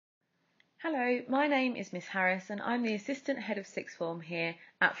Hello, my name is Miss Harris and I'm the Assistant Head of Sixth Form here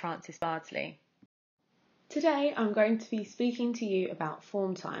at Bardsley. Today I'm going to be speaking to you about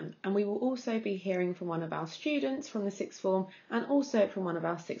form time, and we will also be hearing from one of our students from the sixth form and also from one of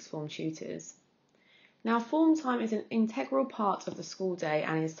our sixth form tutors. Now, form time is an integral part of the school day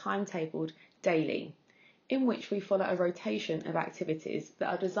and is timetabled daily, in which we follow a rotation of activities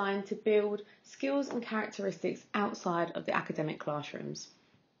that are designed to build skills and characteristics outside of the academic classrooms.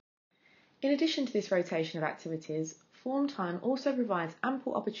 In addition to this rotation of activities, form time also provides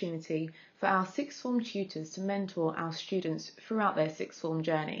ample opportunity for our sixth form tutors to mentor our students throughout their sixth form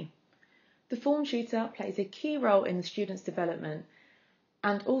journey. The form tutor plays a key role in the student's development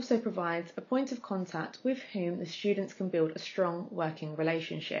and also provides a point of contact with whom the students can build a strong working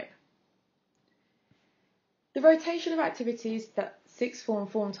relationship. The rotation of activities that sixth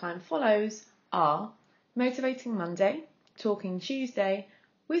form time follows are Motivating Monday, Talking Tuesday,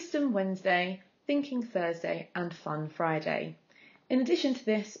 Wisdom Wednesday, Thinking Thursday and Fun Friday. In addition to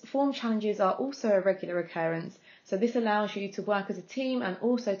this, form challenges are also a regular occurrence, so this allows you to work as a team and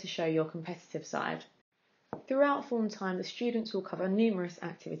also to show your competitive side. Throughout form time, the students will cover numerous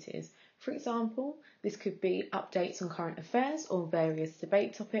activities. For example, this could be updates on current affairs or various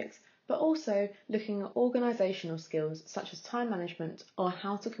debate topics, but also looking at organisational skills such as time management or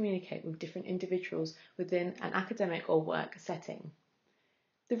how to communicate with different individuals within an academic or work setting.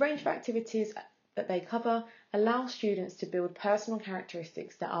 The range of activities that they cover allow students to build personal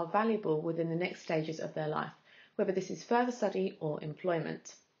characteristics that are valuable within the next stages of their life, whether this is further study or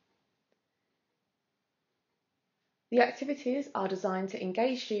employment. The activities are designed to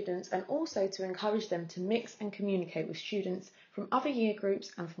engage students and also to encourage them to mix and communicate with students from other year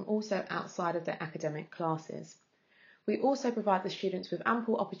groups and from also outside of their academic classes. We also provide the students with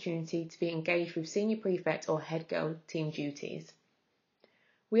ample opportunity to be engaged with senior prefect or head girl team duties.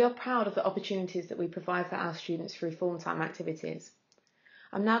 We are proud of the opportunities that we provide for our students through form time activities.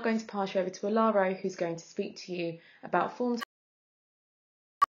 I'm now going to pass you over to Alaro, who's going to speak to you about form time.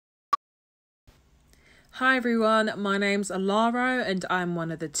 Hi everyone, my name's Alaro and I'm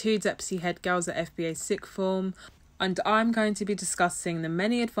one of the two deputy head girls at FBA Sixth Form, and I'm going to be discussing the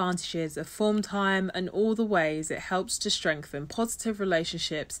many advantages of form time and all the ways it helps to strengthen positive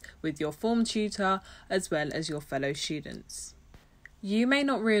relationships with your form tutor as well as your fellow students. You may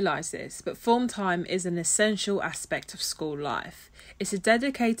not realise this, but form time is an essential aspect of school life. It's a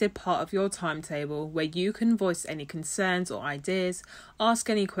dedicated part of your timetable where you can voice any concerns or ideas, ask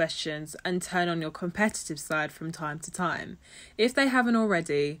any questions, and turn on your competitive side from time to time. If they haven't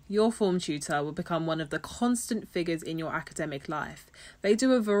already, your form tutor will become one of the constant figures in your academic life. They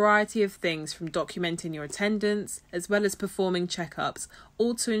do a variety of things from documenting your attendance, as well as performing checkups,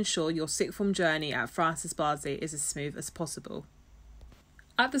 all to ensure your sixth form journey at Bardsley is as smooth as possible.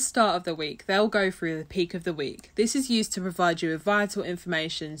 At the start of the week, they'll go through the peak of the week. This is used to provide you with vital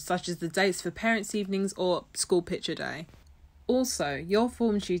information such as the dates for parents' evenings or school picture day. Also, your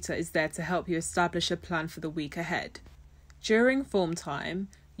form tutor is there to help you establish a plan for the week ahead. During form time,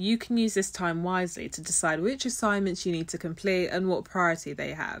 you can use this time wisely to decide which assignments you need to complete and what priority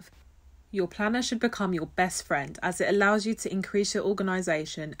they have. Your planner should become your best friend as it allows you to increase your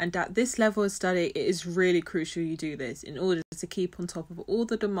organisation, and at this level of study it is really crucial you do this in order to keep on top of all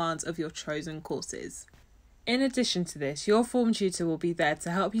the demands of your chosen courses. In addition to this, your form tutor will be there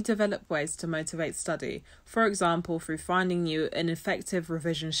to help you develop ways to motivate study, for example through finding you an effective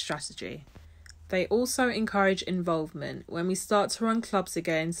revision strategy. They also encourage involvement when we start to run clubs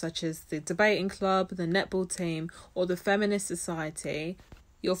again, such as the debating club, the netball team or the feminist society.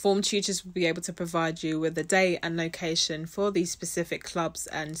 Your form tutors will be able to provide you with a date and location for these specific clubs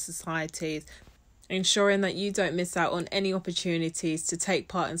and societies, ensuring that you don't miss out on any opportunities to take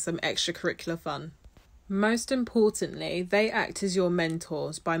part in some extracurricular fun. Most importantly, they act as your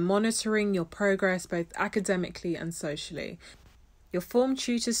mentors by monitoring your progress both academically and socially. Your form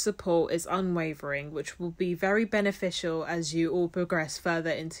tutor's support is unwavering, which will be very beneficial as you all progress further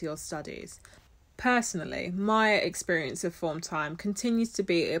into your studies. Personally, my experience of form time continues to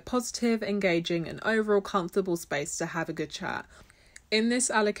be a positive, engaging and overall comfortable space to have a good chat. In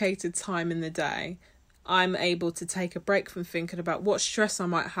this allocated time in the day, I'm able to take a break from thinking about what stress I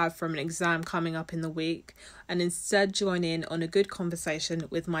might have from an exam coming up in the week and instead join in on a good conversation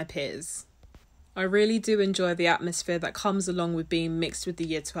with my peers. I really do enjoy the atmosphere that comes along with being mixed with the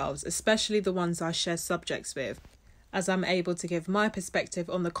Year 12s, especially the ones I share subjects with, as I'm able to give my perspective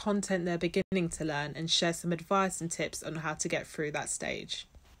on the content they're beginning to learn and share some advice and tips on how to get through that stage.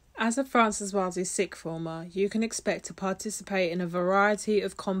 As a Francis Bardsley sixth former, you can expect to participate in a variety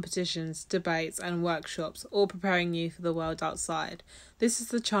of competitions, debates and workshops, all preparing you for the world outside. This is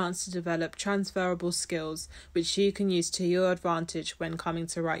the chance to develop transferable skills which you can use to your advantage when coming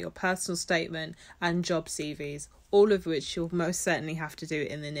to write your personal statement and job CVs, all of which you'll most certainly have to do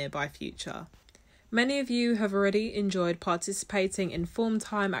in the nearby future. Many of you have already enjoyed participating in form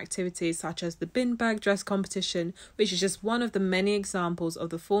time activities such as the bin bag dress competition, which is just one of the many examples of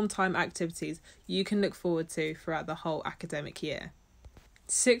the form time activities you can look forward to throughout the whole academic year.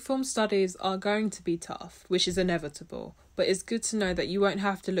 Sixth form studies are going to be tough, which is inevitable, but it's good to know that you won't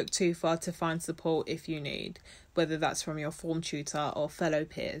have to look too far to find support if you need, whether that's from your form tutor or fellow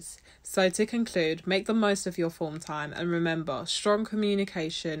peers. So to conclude, make the most of your form time and remember, strong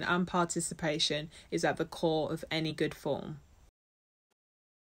communication and participation is at the core of any good form.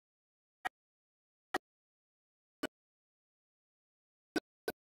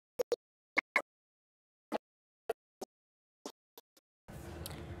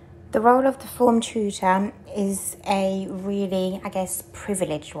 The role of the form tutor is a really,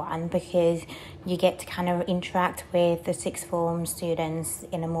 privileged one, because you get to kind of interact with the sixth form students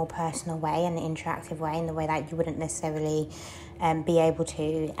in a more personal way and an interactive way, in the way that you wouldn't necessarily be able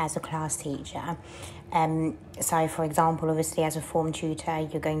to as a class teacher. So, for example, obviously as a form tutor,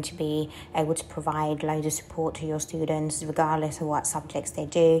 you're going to be able to provide loads of support to your students regardless of what subjects they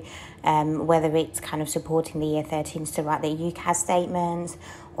do, whether it's kind of supporting the year 13s to write their UCAS statements,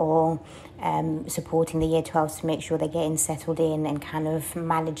 or supporting the year 12s to make sure they're getting settled in and kind of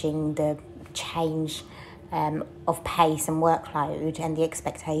managing the change of pace and workload and the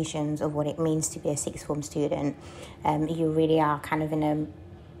expectations of what it means to be a sixth form student. You really are kind of in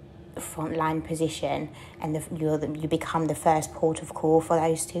a frontline position, and you become the first port of call for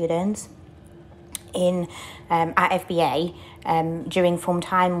those students. At FBA, during form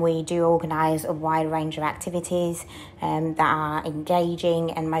time, we do organise a wide range of activities that are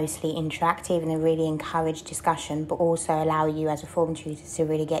engaging and mostly interactive, and they really encourage discussion, but also allow you as a form tutor to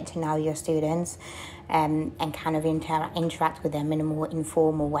really get to know your students and kind of interact with them in a more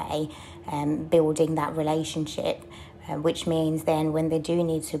informal way, building that relationship. Which means then when they do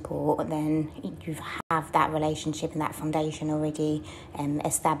need support, then you have that relationship and that foundation already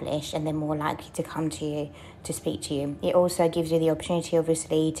established, and they're more likely to come to you to speak to you. It also gives you the opportunity,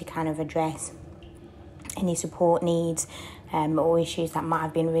 obviously, to kind of address any support needs or issues that might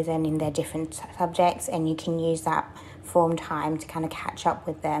have been risen in their different subjects, and you can use that form time to kind of catch up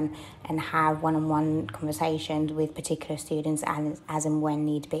with them and have one-on-one conversations with particular students as and when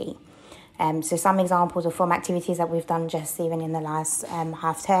need be. So some examples of form activities that we've done just even in the last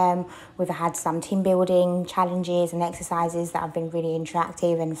half term, we've had some team building challenges and exercises that have been really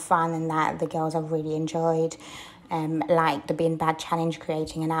interactive and fun, and that the girls have really enjoyed, like the bin bag challenge,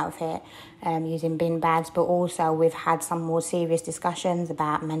 creating an outfit using bin bags. But also we've had some more serious discussions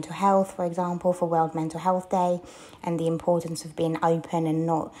about mental health, for example, for World Mental Health Day, and the importance of being open and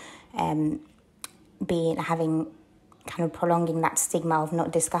not prolonging that stigma of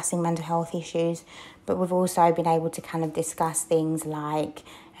not discussing mental health issues. But we've also been able to kind of discuss things like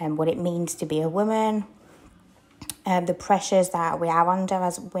what it means to be a woman, the pressures that we are under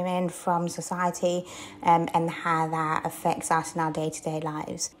as women from society, and how that affects us in our day-to-day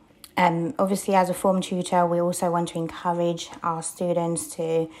lives. Obviously, as a form tutor, we also want to encourage our students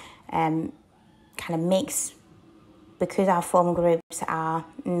to kind of mix. Because our form groups are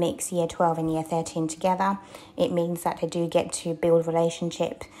mixed year 12 and year 13 together, it means that they do get to build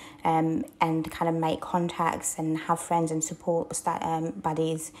relationships and kind of make contacts and have friends and support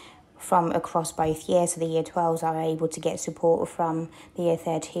buddies from across both years. So the year 12s are able to get support from the year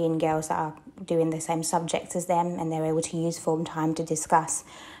 13 girls that are doing the same subjects as them, and they're able to use form time to discuss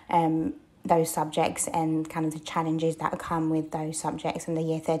those subjects and kind of the challenges that come with those subjects, and the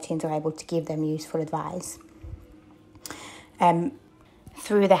year 13s are able to give them useful advice.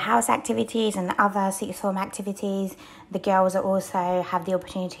 Through the house activities and other sixth form activities, the girls also have the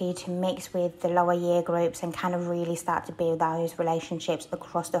opportunity to mix with the lower year groups and kind of really start to build those relationships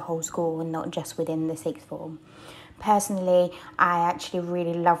across the whole school and not just within the sixth form. Personally, I actually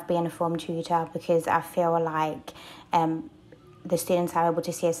really love being a form tutor, because I feel like the students are able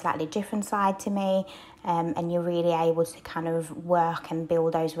to see a slightly different side to me, and you're really able to kind of work and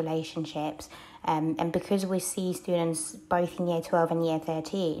build those relationships. And because we see students both in year 12 and year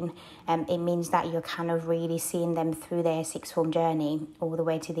 13, it means that you're kind of really seeing them through their sixth form journey all the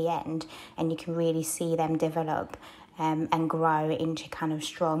way to the end, and you can really see them develop and grow into kind of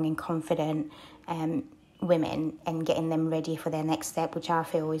strong and confident women, and getting them ready for their next step, which I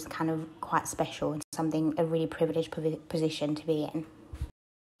feel is kind of quite special and a really privileged position to be in.